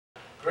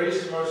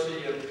Grace,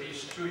 mercy, and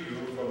peace to you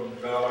from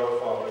God our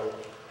Father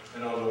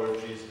and our Lord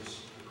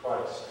Jesus the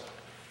Christ.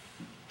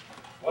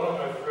 One of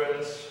my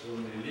friends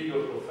from the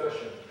legal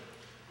profession,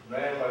 a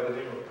man by the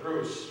name of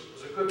Bruce,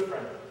 was a good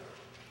friend.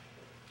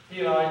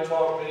 He and I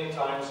talked many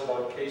times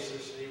about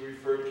cases. He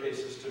referred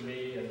cases to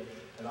me,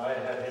 and I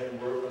had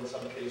him work on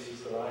some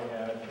cases that I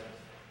had.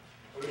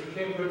 We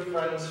became good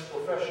friends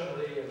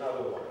professionally and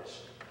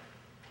otherwise.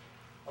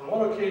 On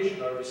one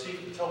occasion, I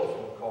received a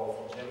telephone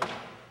call from him.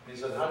 And he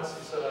said, Hans,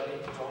 he said, I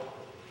need to talk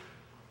with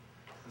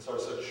you. And so I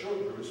said, sure,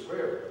 Bruce,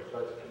 where? Would you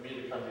like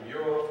me to come to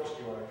your office?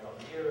 Do you want to come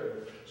here?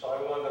 And so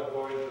I wound up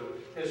going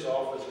to his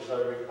office, as I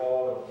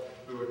recall,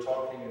 and we were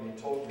talking, and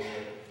he told me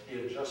that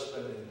he had just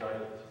been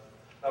indicted.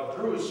 Now,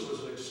 Bruce was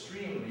an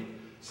extremely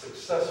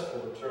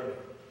successful attorney.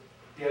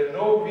 He had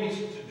no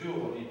reason to do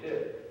what he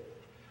did.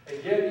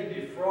 And yet he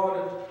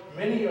defrauded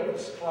many of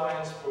his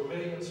clients for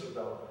millions of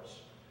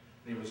dollars.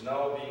 And he was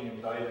now being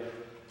indicted,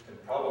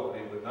 and probably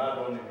would not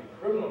only be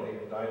criminally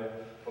indicted,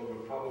 but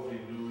would probably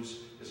lose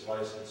his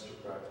license to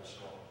practice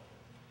law.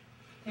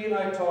 He and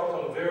I talked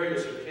on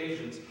various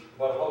occasions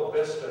about how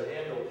best to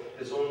handle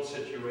his own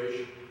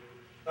situation.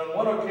 On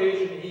one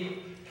occasion, he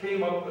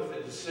came up with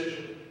the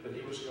decision that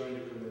he was going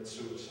to commit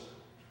suicide.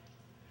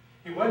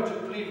 He went to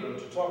Cleveland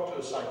to talk to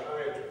a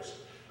psychiatrist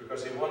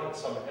because he wanted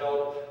some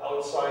help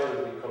outside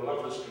of the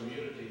Columbus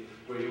community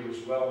where he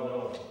was well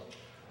known.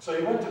 So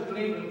he went to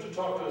Cleveland to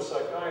talk to a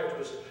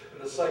psychiatrist,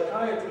 and the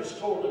psychiatrist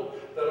told him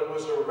that it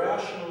was a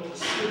rational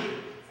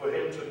decision for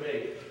him to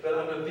make, that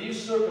under these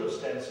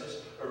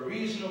circumstances, a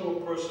reasonable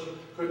person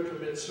could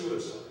commit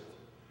suicide.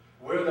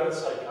 Where that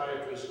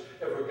psychiatrist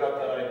ever got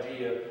that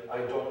idea, I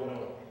don't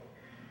know.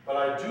 But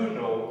I do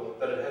know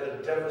that it had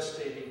a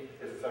devastating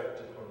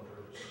effect upon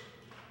Bruce.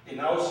 He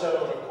now set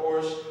on a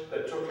course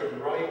that took him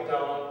right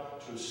down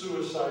to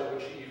suicide,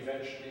 which he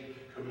eventually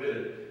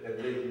committed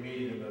at Lake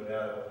Mead in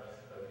Nevada,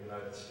 the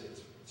United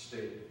States. It's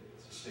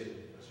a state,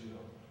 as you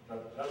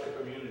know, not the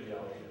community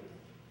out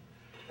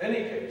here. In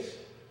any case,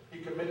 he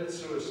committed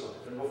suicide.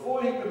 And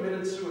before he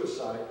committed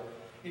suicide,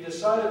 he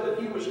decided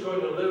that he was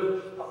going to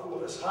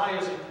live as high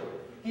as he could.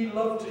 He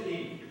loved to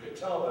eat. You could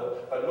tell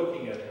that by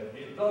looking at him.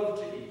 He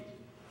loved to eat.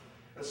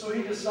 And so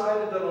he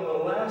decided that on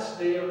the last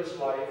day of his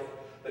life,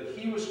 that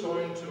he was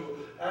going to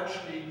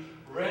actually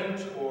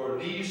rent or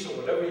lease or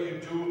whatever you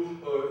do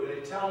an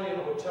Italian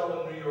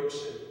hotel in New York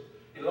City.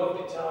 He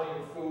loved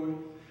Italian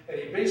food, and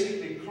he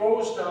basically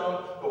closed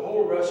down the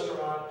whole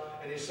restaurant,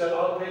 and he said,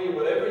 I'll pay you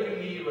whatever you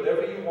need,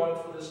 whatever you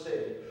want for this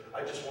day.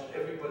 I just want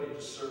everybody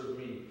to serve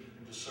me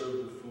and to serve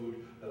the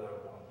food that I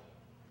want.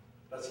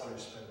 That's how he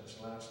spent his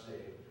last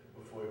day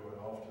before he went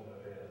off to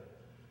Nevada,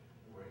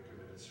 where he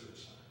committed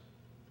suicide.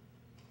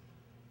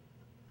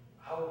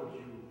 How would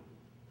you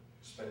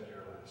spend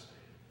your last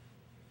day?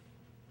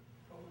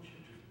 What would you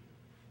do?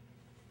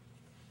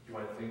 You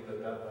might think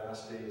that that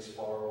last day is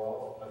far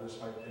off. Others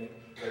might think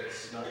that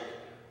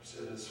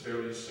it's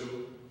fairly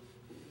soon.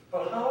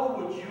 But how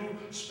would you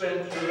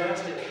spend your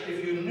last day?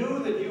 If you knew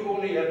that you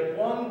only had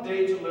one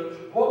day to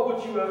live, what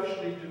would you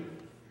actually do?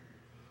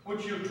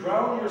 Would you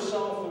drown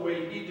yourself the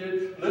way he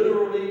did,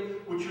 literally?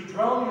 Would you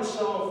drown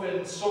yourself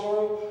in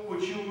sorrow?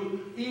 Would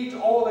you eat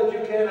all that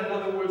you can, in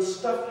other words,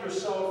 stuff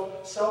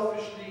yourself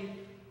selfishly?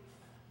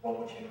 What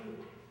would you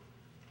do?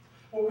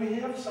 Well, we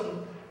have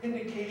some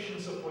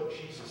indications of what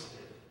Jesus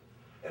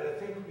did, and I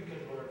think we can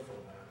learn from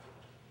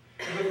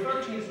that. In the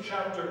 13th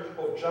chapter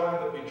of John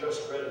that we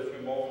just read a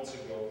few moments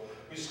ago,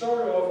 we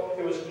start off,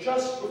 it was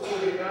just before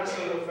the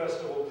Passover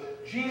festival.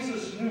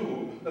 Jesus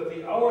knew that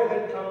the hour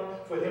had come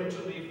for him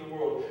to leave the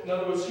world. In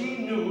other words, he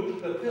knew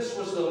that this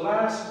was the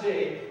last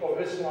day of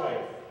his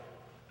life.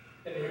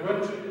 And he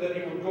went to, that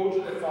he would go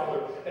to the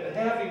Father. And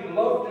having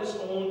loved his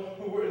own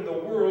who were in the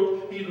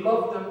world, he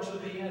loved them to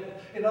the end.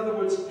 In other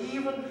words,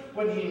 even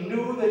when he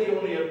knew that he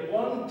only had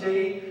one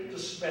day to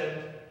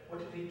spend, what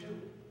did he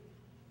do?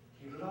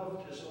 He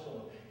loved his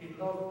own. He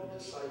loved the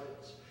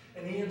disciples.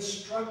 And he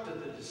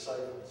instructed the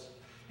disciples.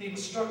 He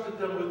instructed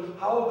them with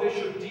how they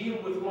should deal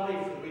with life.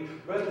 And we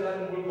read that,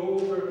 and we'll go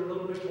over it a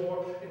little bit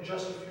more in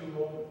just a few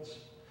moments.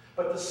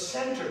 But the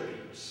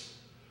centerpiece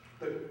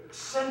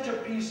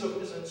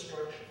of his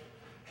instruction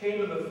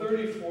came in the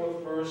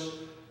 34th verse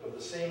of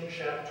the same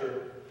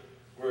chapter,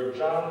 where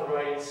John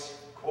writes,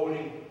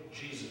 quoting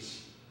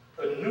Jesus,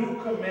 "A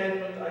new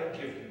commandment I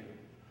give you,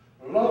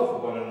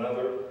 love one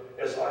another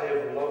as I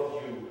have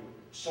loved you,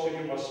 so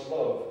you must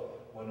love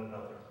one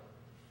another."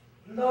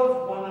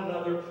 Love one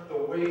another the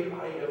way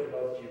I have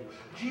loved you.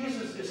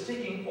 Jesus is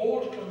taking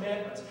old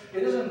commandments.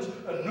 It isn't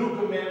a new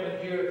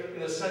commandment here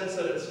in the sense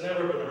that it's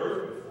never been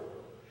heard before.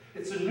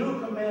 It's a new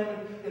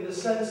commandment in the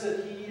sense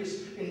that he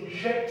is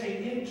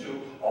injecting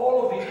into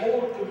all of the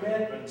old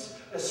commandments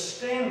a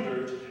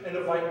standard and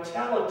a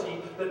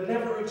vitality that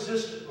never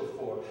existed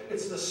before.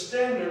 It's the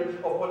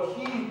standard of what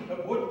he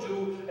would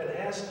do and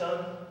has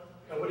done,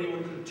 and what he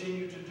would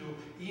continue to do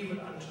even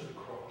unto the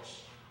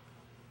cross.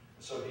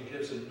 So he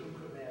gives a new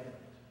commandment.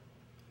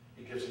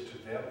 He gives it to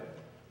them,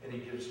 and he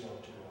gives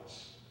one to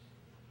us.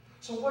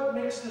 So what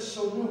makes this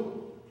so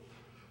new?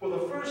 Well,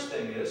 the first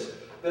thing is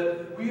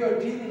that we are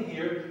dealing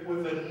here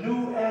with a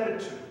new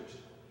attitude.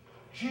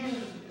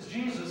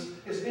 Jesus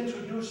is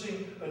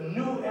introducing a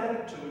new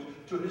attitude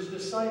to his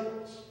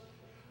disciples.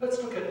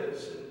 Let's look at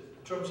this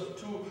in terms of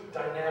two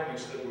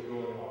dynamics that were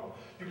going on.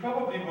 You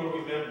probably will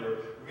remember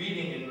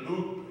reading in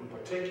Luke in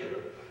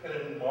particular, and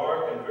in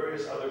Mark and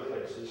various other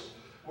places,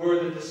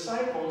 where the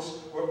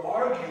disciples were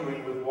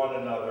arguing with one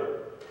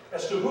another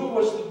as to who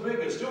was the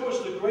biggest, who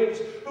was the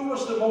greatest, who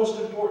was the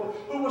most important,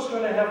 who was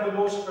going to have the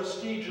most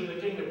prestige in the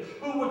kingdom,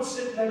 who would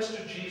sit next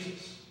to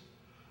Jesus.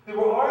 They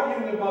were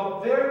arguing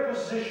about their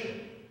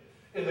position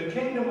in the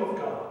kingdom of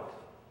God.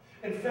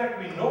 In fact,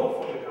 we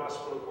know from the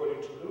Gospel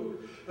according to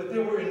Luke that they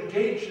were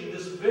engaged in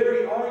this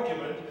very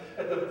argument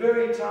at the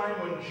very time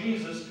when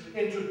Jesus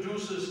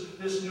introduces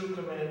this new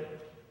commandment.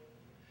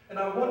 And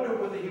I wonder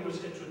whether he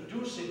was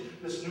introducing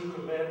this new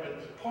commandment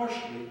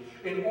partially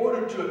in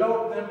order to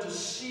help them to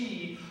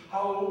see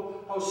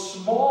how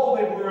small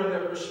they were in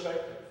their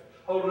perspective,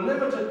 how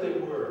limited they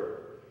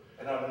were,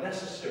 and how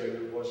necessary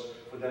it was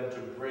for them to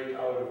break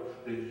out of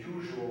the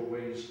usual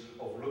ways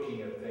of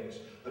looking at things,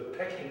 the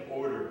pecking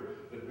order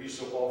that we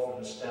so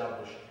often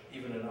establish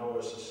even in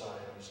our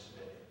societies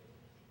today.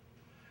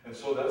 And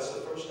so that's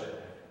the first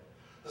dynamic.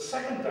 The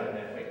second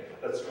dynamic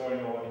that's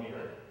going on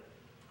here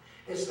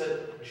is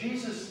that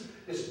Jesus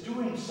is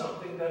doing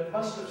something that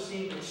must have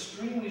seemed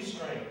extremely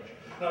strange.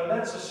 Now in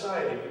that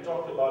society, we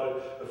talked about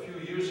it a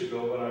few years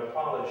ago when I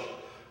polished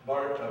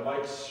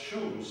Mike's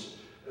shoes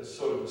as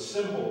sort of a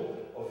symbol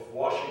of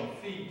washing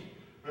feet.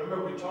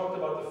 Remember, we talked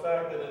about the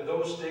fact that in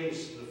those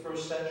days, the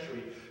first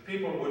century,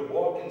 people would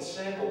walk in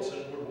sandals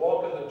and would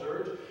walk in the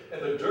dirt,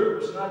 and the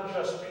dirt was not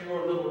just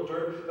pure little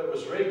dirt that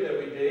was raked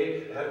every day.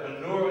 It had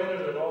manure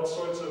in it and all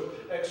sorts of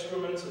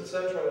excrements,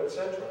 etc.,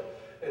 etc.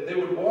 And they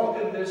would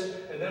walk in this,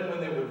 and then when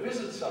they would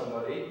visit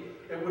somebody,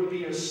 it would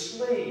be a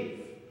slave.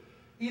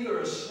 Either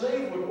a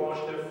slave would wash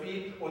their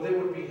feet, or they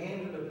would be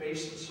handed a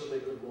basin so they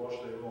could wash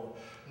their own.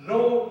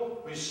 No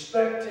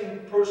respecting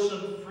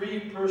person, free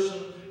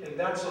person in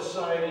that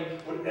society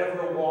would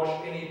ever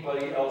wash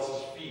anybody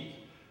else's feet.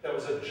 That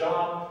was a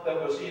job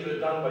that was either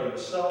done by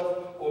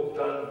yourself or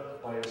done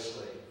by a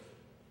slave.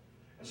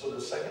 And so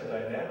the second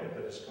dynamic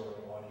that is going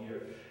on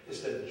here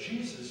is that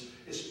Jesus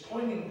is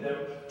pointing them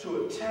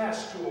to a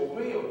task, to a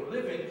way of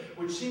living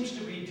which seems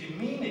to be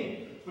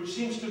demeaning, which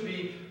seems to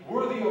be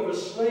worthy of a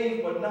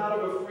slave but not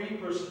of a free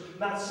person,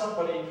 not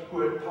somebody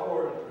who had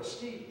power and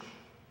prestige.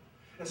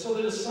 And so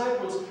the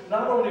disciples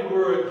not only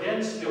were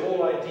against the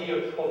whole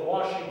idea of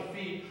washing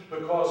feet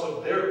because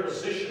of their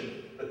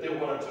position that they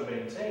wanted to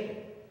maintain,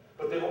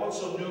 but they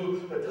also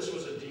knew that this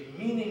was a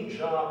demeaning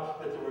job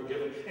that they were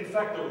given. In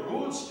fact, the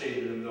rules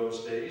stated in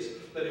those days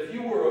that if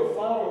you were a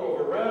follower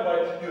of a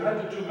rabbi, you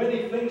had to do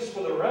many things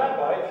for the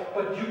rabbi,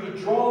 but you could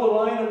draw the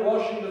line of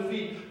washing the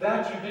feet.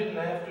 That you didn't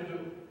have to do.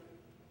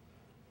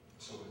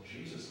 So when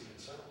Jesus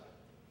gets up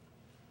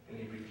and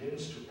he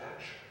begins to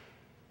actually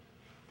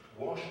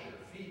wash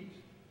their feet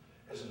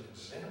as an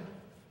example,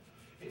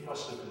 it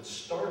must have been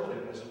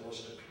startling as it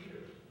was to Peter.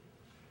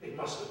 It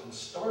must have been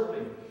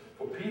startling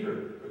for Peter,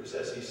 because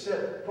as he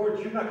said, Lord,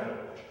 you're not going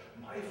to wash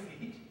my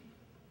feet.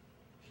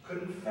 He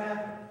couldn't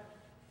fathom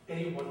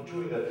anyone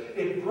doing that.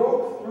 It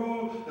broke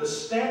through the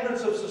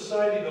standards of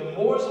society, the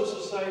mores of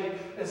society,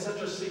 in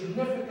such a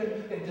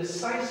significant and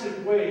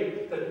decisive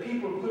way that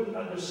people couldn't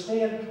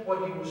understand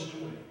what he was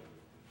doing.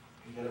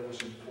 And yet it was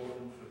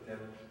important for them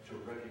to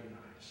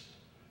recognize,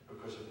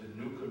 because of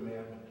the new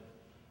commandment,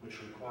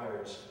 which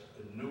requires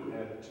a new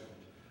attitude,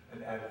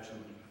 an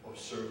attitude of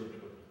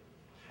servanthood.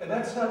 And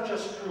that's not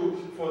just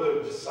true for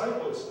the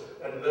disciples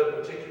on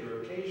that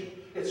particular occasion.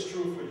 It's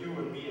true for you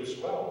and me as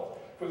well.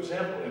 For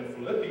example, in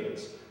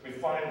Philippians, we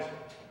find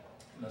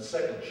in the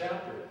 2nd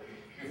chapter,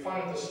 you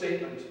find the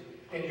statement,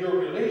 in your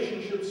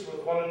relationships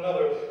with one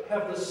another,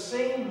 have the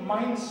same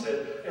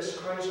mindset as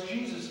Christ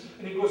Jesus.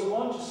 And he goes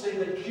on to say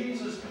that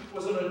Jesus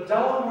was on a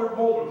downward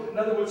mobile. In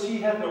other words, he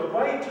had the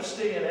right to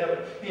stay in heaven.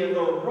 He had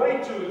the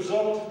right to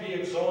be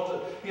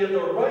exalted. He had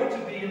the right to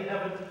be in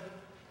heaven.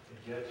 And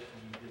yet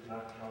he did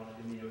not count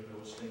any of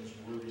those things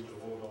worthy to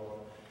hold on.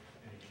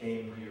 And he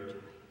came here.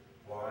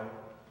 Why?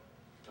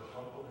 To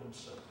humble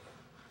himself,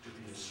 to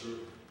be a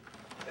servant.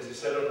 As he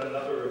said on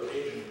another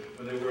occasion,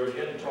 when they were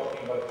again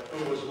talking about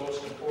who was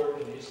most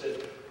important, he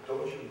said,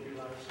 don't you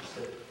realize, he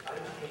said, I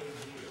came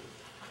here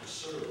to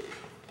serve,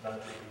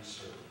 not to be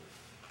served.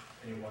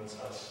 And he wants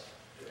us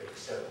to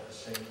accept the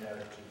same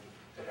attitude,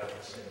 to have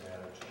the same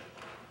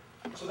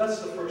attitude. So that's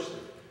the first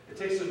thing. It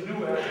takes a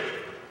new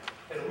attitude.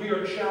 And we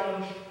are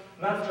challenged,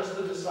 not just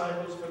the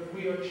disciples, but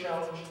we are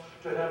challenged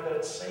to have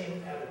that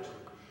same attitude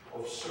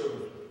of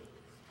servanthood.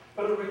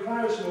 But it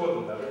requires more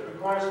than that. It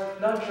requires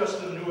not just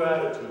a new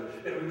attitude.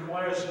 It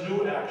requires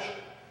new action.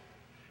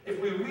 If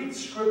we read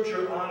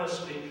Scripture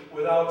honestly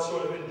without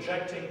sort of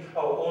injecting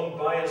our own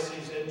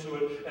biases into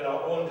it and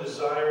our own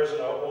desires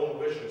and our own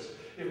wishes,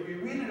 if we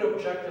read it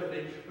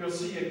objectively, we'll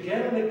see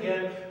again and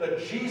again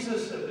that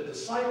Jesus and the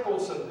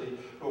disciples and the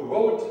who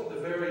wrote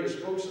the various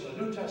books in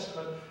the New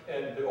Testament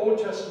and the Old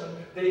Testament,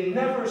 they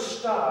never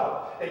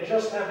stop at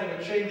just having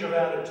a change of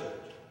attitude.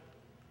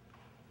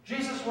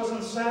 Jesus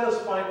wasn't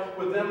satisfied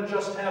with them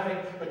just having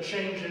a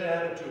change in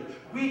attitude.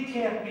 We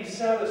can't be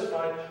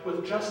satisfied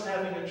with just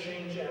having a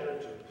change in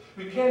attitude.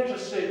 We can't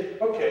just say,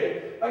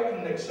 okay, I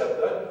can accept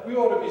that. We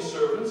ought to be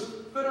servants.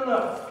 Good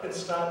enough. And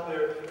stop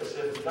there as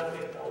if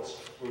nothing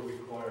else were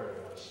required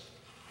of us.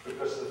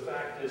 Because the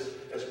fact is,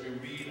 as we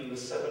read in the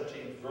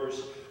 17th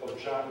verse of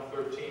John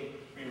 13,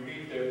 we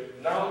read there,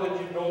 now that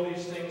you know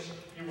these things,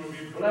 you will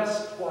be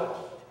blessed,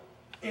 what?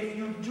 If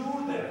you do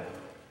them.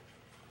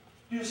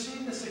 Do you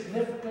see the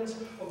significance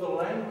of the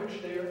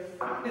language there?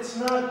 It's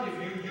not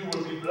if you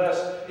will be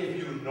blessed if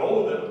you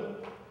know them.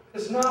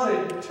 It's not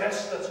a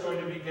test that's going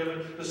to be given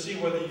to see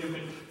whether you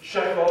can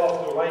check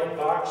off the right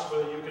box,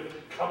 whether you can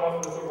come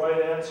up with the right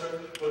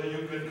answer, whether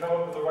you can come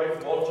up with the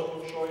right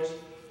multiple choice.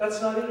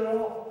 That's not it at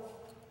all.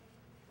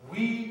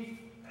 We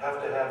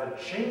have to have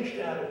a changed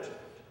attitude.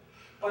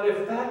 But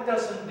if that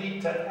doesn't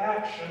lead to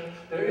action,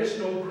 there is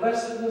no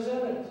blessedness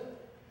in it.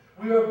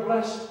 We are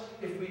blessed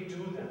if we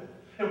do them.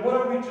 And what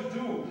are we to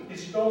do? He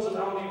spells it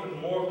out even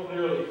more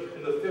clearly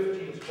in the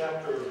 15th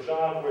chapter of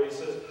John, where he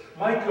says,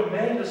 my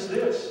command is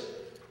this,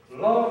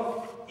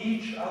 love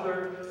each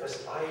other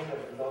as I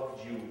have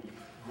loved you.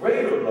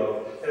 Greater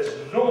love has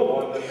no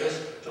one than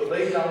this, to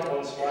lay down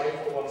one's life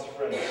for one's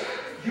friends.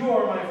 You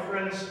are my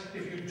friends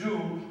if you do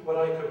what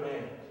I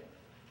command.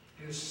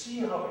 Do you see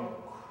how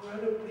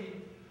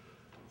incredibly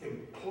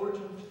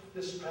important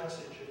this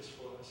passage is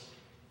for us?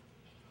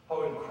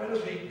 How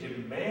incredibly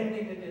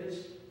demanding it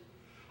is?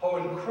 How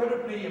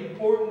incredibly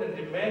important and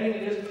demanding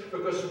it is,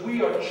 because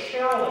we are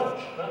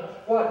challenged,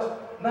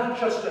 not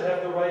just to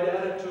have the right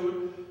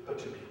attitude, but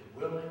to be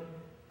willing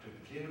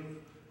to give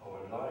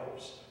our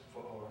lives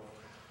for our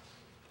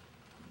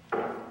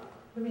friends.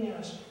 Let me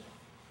ask you,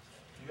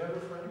 do you have a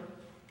friend?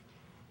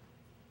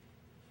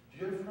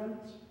 Do you have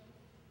friends?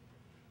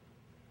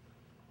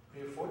 Are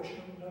you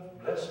fortunate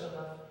enough, blessed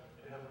enough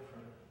to have a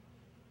friend?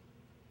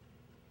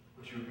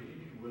 Would you really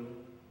be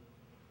willing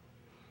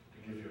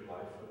to give your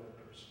life for that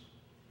person?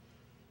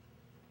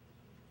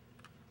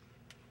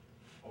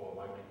 Oh, it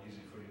might be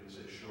easy for you to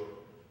say, sure.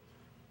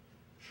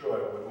 Sure I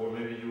would. Or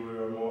maybe you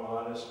are more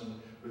honest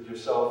with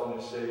yourself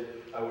and you say,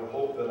 I would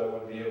hope that I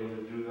would be able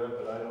to do that,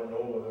 but I don't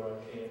know whether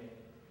I can.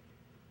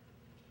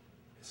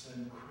 It's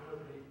an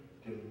incredibly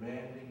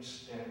demanding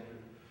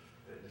standard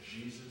that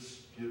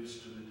Jesus gives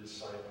to the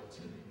disciples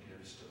and he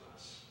gives to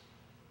us.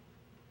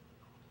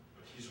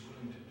 But he's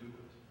willing to do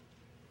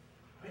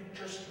it. I mean,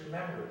 just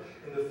remember,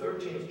 in the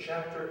 13th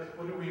chapter,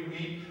 what do we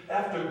read?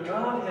 After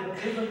God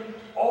had given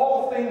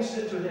all things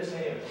into his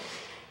hands.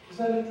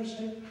 Isn't that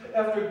interesting?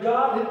 After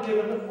God had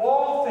given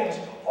all things,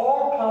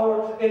 all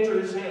power into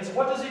his hands,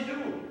 what does he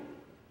do?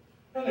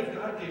 And if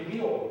God gave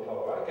me all the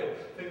power, I can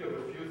think of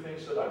a few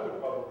things that I would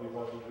probably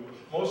want to do.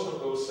 Most of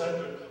those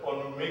centered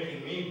on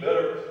making me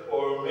better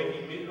or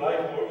making me life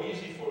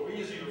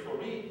easier for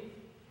me.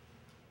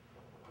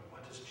 But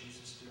what does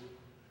Jesus do?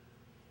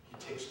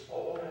 He takes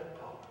all that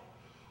power,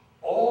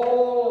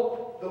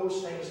 all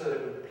those things that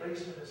have been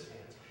placed in his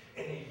hands,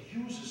 and he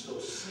uses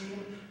those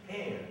same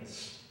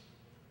hands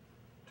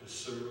to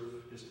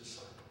serve his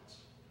disciples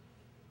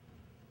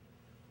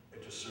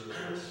and to serve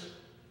us.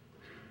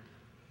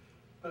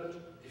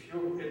 But if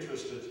you're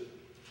interested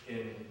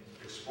in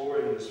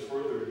exploring this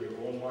further in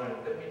your own mind,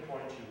 let me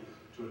point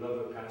you to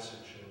another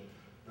passage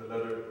in the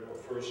letter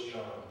of 1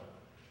 John.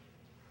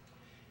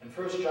 In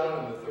 1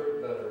 John, in the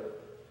 3rd letter,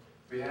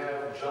 we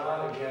have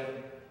John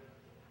again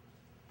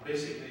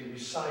basically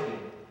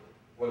reciting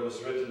what is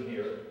written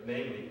here,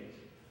 namely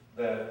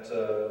that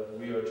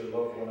we are to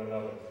love one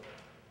another.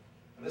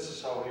 And this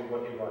is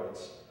what he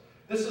writes.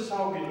 This is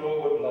how we know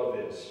what love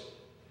is.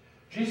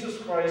 Jesus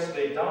Christ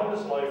laid down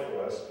his life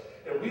for us,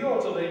 and we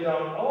ought to lay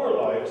down our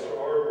lives for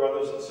our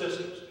brothers and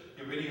sisters.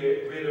 He really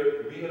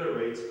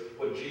reiterates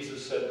what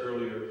Jesus said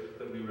earlier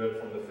that we read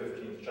from the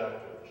 15th chapter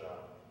of John.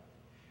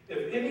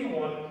 If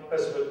anyone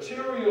has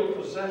material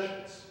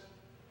possessions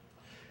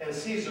and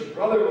sees a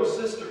brother or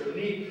sister in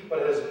need but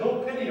has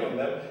no pity on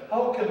them,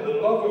 how can the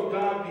love of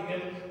God be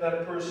in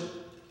that person?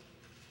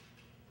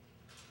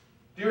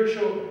 Dear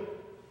children,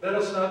 let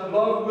us not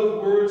love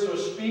with words or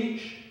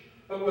speech,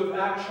 but with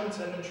actions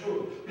and in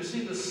truth. You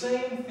see the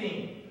same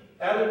theme.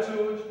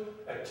 Attitude,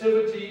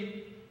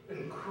 activity,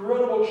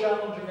 incredible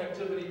challenging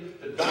activity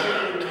to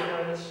die for your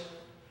friends.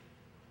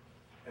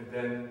 And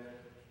then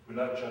we're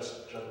not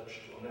just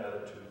judged on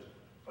attitude,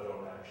 but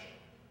on action.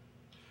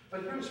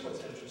 But here's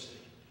what's interesting.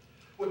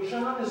 What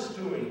John is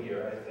doing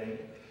here, I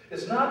think,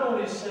 is not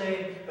only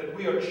saying that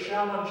we are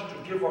challenged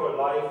to give our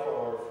life for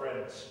our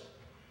friends,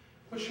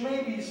 which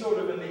may be sort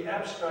of in the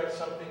abstract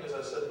something, as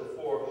I said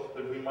before,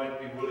 that we might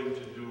be willing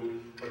to do,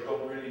 but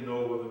don't really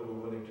know whether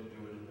we're willing to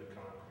do it in the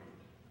concrete.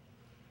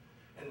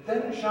 And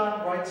then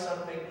John writes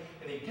something,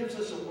 and he gives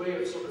us a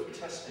way of sort of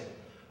testing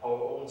our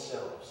own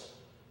selves.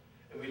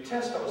 And we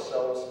test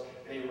ourselves,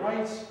 and he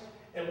writes,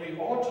 and we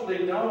ought to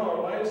lay down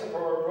our lives for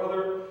our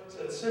brothers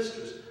and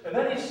sisters. And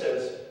then he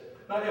says,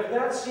 Now, if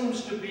that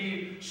seems to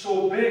be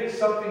so big,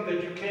 something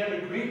that you can't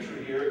agree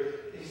to here,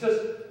 he says,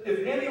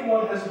 if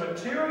anyone has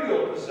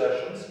material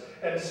possessions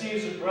and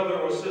sees a brother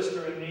or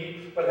sister in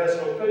need, but has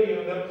no pity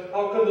on them,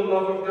 how can the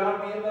love of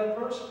God be in that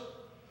person?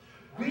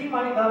 We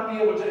might not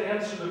be able to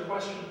answer the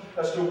question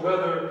as to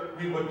whether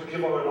we would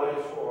give our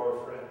life for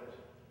our friend.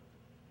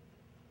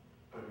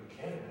 But we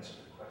can answer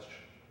the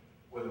question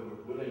whether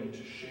we're willing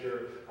to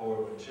share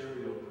our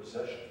material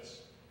possessions.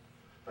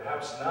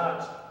 Perhaps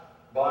not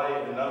buy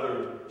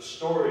another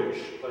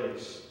storage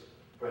place.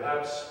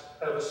 Perhaps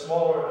have a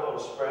smaller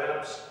house.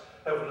 Perhaps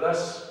have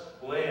less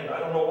land. I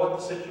don't know what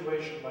the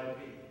situation might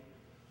be.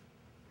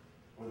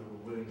 Whether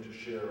we're willing to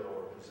share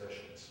our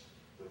possessions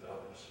with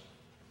others.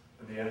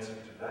 And the answer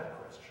to that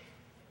question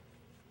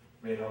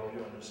may help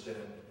you understand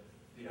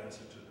the answer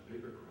to the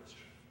bigger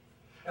question.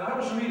 And I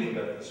was reading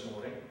that this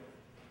morning,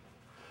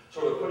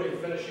 sort of putting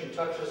finishing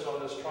touches on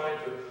this, trying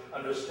to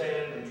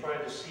understand and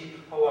trying to see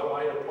how I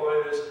might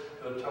apply this,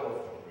 and the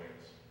telephone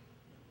rings.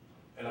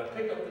 And I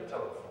pick up the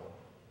telephone,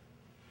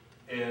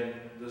 and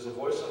there's a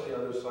voice on the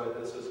other side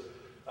that says,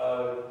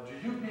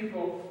 do you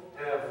people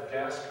have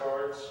gas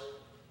cards?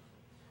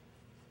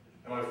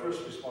 And my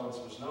first response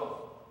was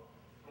no.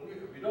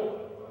 We don't.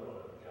 I don't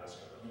have a gas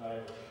card. I mean, I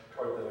have a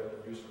card that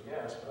I can use for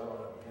gas, but I don't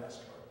have a gas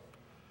card.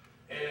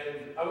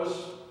 And I was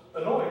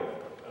annoyed.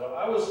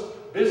 I was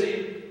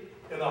busy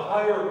in the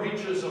higher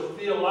reaches of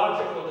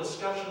theological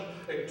discussion,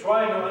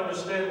 trying to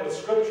understand what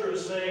Scripture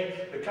is saying,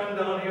 to come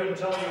down here and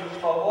tell you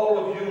how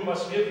all of you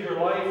must give your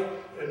life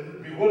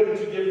and be willing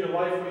to give your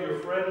life for your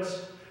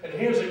friends. And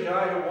here's a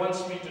guy who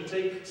wants me to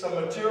take some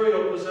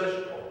material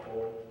possession. Oh,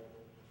 boy,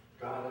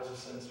 God has a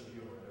sense of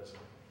humor, doesn't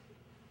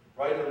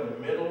he? Right in the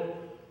middle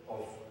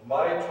of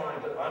my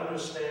trying to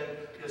understand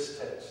this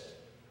text,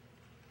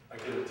 I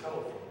get a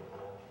telephone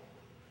call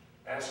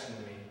asking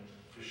me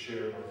to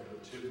share my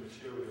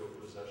material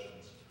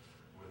possessions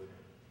with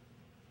him.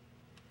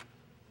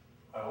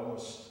 I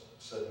almost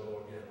said no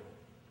again.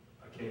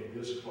 I came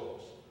this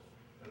close.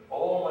 And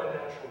all my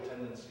natural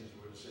tendencies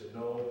were to say,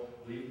 no,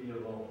 leave me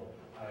alone.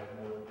 I have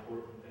more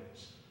important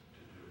things to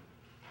do.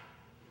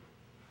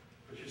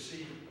 But you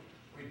see,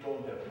 we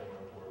don't have more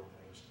important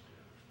things to do.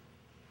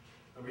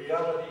 The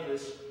reality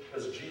is,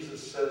 as Jesus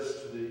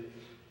says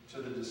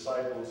to the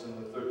disciples in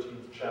the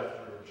 13th chapter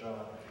of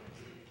John,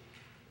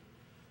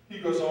 he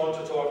goes on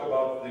to talk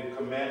about the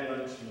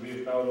commandments.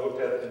 We've now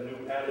looked at the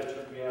new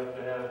attitude we have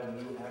to have, the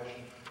new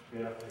action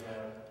we have to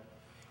have.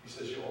 He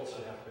says you also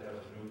have to have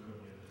a new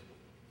community.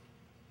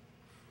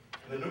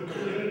 The new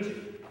community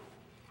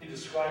he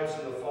describes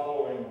in the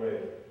following way.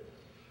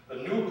 A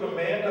new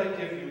command I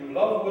give you,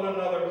 love one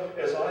another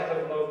as I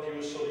have loved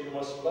you, so you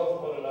must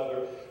love one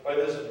another. By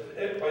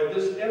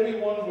this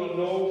everyone will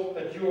know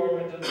that you are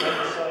my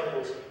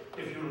disciples,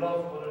 if you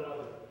love one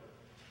another.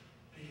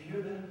 Do you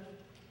hear that?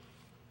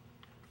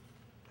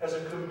 As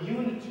a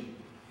community,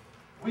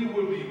 we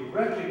will be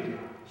recognized.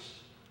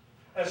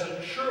 As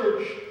a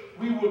church,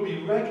 we will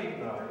be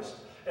recognized.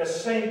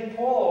 As St.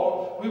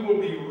 Paul, we will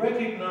be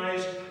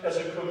recognized as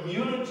a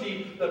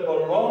community that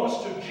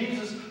belongs to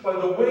Jesus by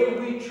the way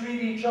we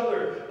treat each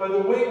other, by the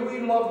way we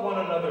love one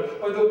another,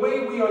 by the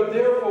way we are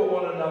there for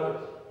one another.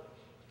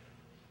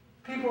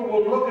 People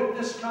will look at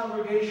this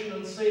congregation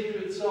and say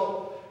to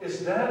itself,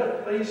 is that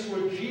a place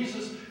where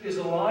Jesus is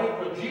alive,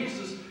 where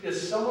Jesus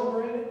is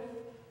celebrated?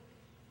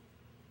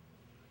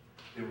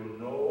 They will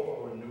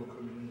know our new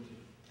community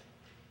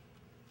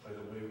by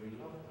the way we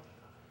love one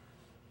another.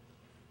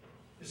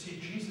 You see,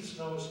 Jesus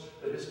knows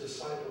that his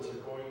disciples are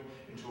going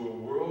into a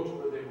world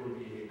where they will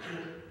be hated.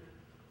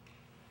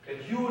 And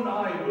you and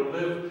I will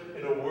live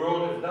in a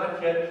world, if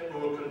not yet, we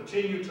will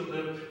continue to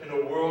live in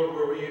a world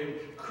where we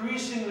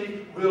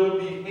increasingly will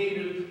be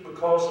hated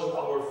because of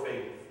our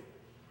faith.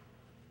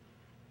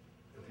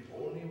 And the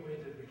only way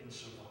that we can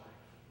survive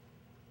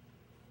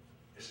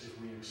is if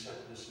we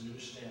accept this new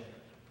standard.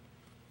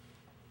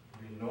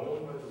 Be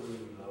known by the way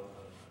we love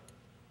one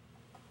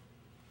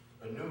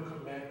another. A new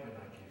commandment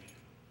I give you,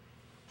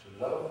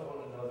 to love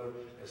one another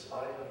as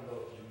I have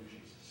loved you,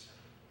 Jesus said.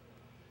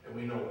 And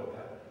we know what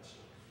that means.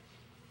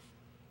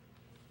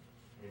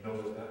 We know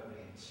what that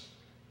means,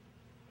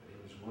 that he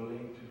was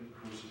willing to be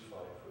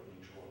crucified for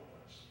each one of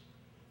us.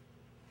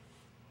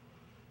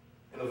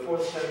 In the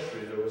 4th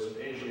century, there was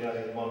an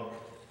Asiatic monk,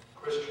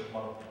 Christian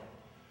monk,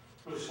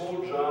 whose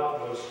whole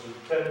job was to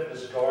tend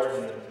his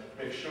garden and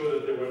make sure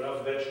that there were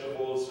enough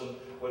vegetables and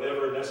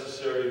whatever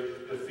necessary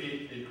to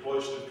feed the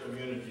cloistered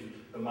community,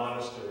 the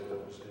monastery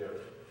that was there.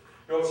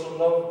 He also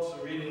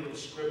loved reading the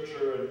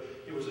scripture, and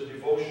he was a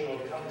devotional,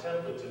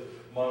 contemplative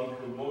monk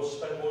who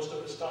spent most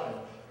of his time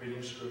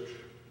reading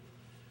scripture.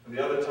 And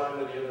the other time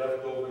that he had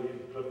left over, he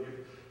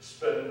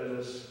spent in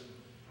his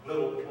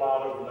little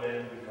plot of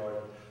land, the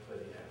garden that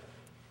he had.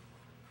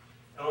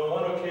 And on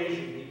one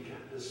occasion, he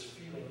got this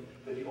feeling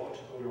that he ought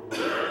to go to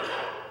Rome.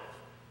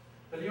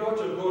 That he ought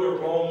to go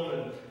to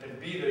Rome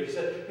and be there. He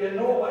said he had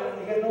no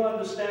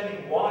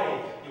understanding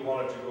why he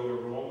wanted to go to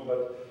Rome,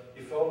 but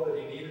he felt that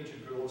he needed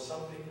to go.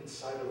 Something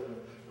inside of him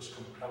was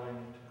compelling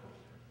him to go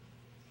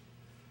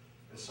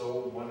And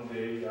so one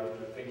day,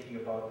 after thinking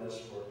about this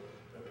for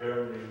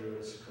apparently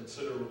this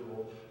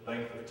considerable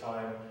length of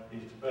time, he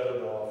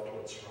bedded off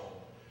towards Rome.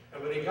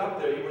 And when he got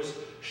there, he was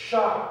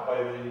shocked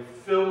by the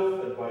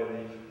filth and by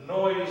the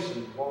noise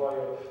and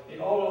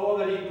all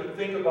that he could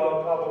think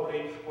about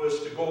probably was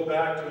to go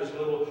back to his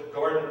little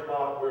garden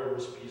plot where it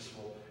was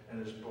peaceful,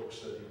 and his books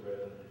that he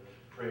read and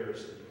the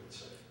prayers that he would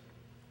say.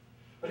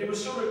 But he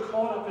was sort of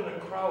caught up in a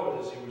crowd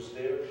as he was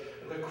there,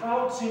 and the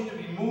crowd seemed to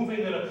be moving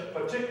in a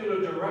particular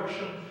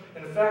direction.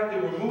 In fact, they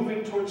were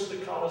moving towards the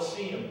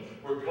Colosseum,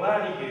 where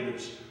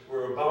gladiators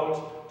were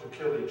about to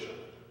kill each other.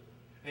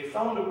 And he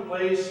found a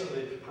place in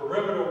the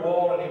perimeter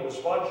wall, and he was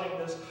watching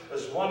this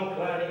as one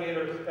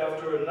gladiator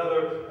after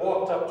another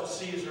walked up to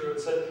Caesar and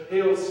said,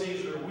 "Hail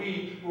Caesar,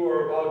 we who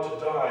are about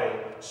to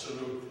die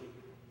salute thee."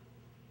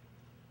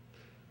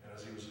 And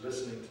as he was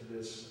listening to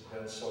this,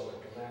 and then saw the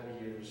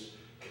gladiators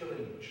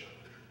killing each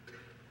other,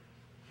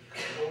 he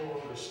could no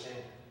longer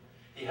stand.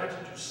 He had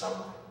to do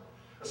something.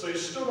 And so he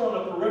stood on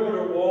the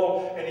perimeter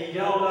wall and he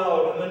yelled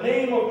out, "In the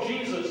name of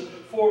Jesus,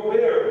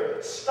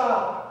 forbear!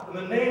 Stop! In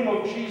the name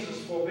of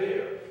Jesus,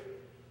 forbear!"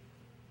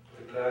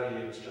 But the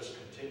gladiators just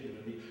continued,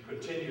 and he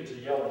continued to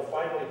yell. And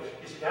finally,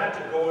 he had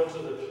to go into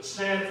the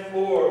sand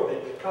floor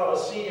of the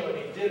Colosseum, and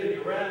he did it.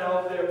 He ran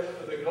out there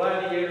with the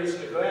gladiators,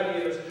 and the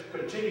gladiators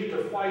continued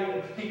to fight,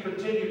 and he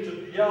continued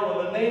to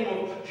yell, "In the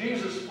name of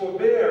Jesus,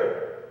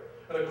 forbear!"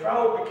 And the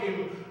crowd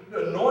became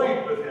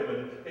annoyed with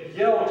him and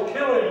yelled,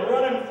 "Kill him,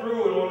 run him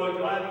through." And one of the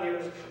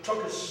gladiators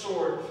took his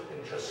sword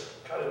and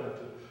just cut him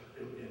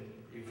and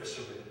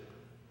eviscerated him.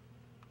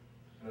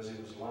 And as he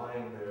was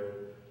lying there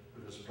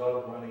with his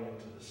blood running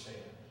into the sand,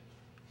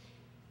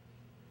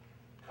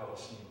 the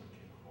Colosseum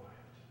became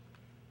quiet.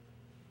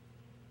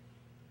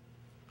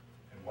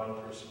 And one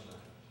person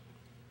left,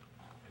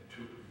 and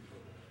two people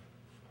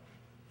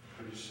left.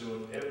 Pretty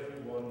soon,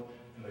 everyone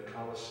in the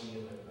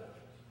Colosseum had left.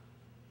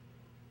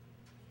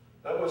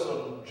 That was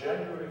on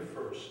January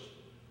 1st,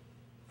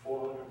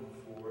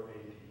 404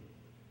 AD.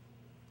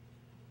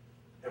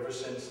 Ever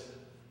since then,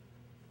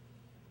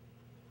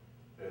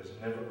 there's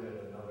never been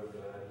another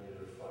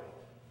gladiator fight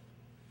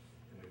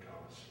in the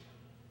Colosseum.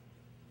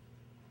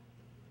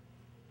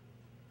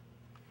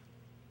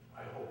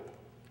 I hope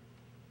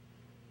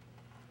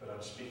that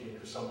I'm speaking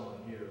to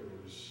someone here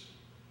who's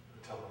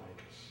a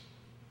Telemachus.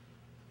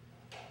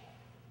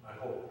 I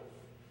hope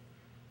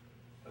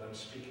that I'm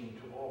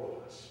speaking to all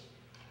of us.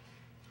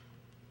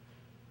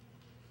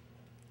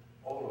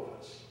 All of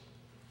us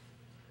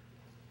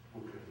who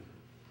can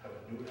have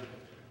a new attitude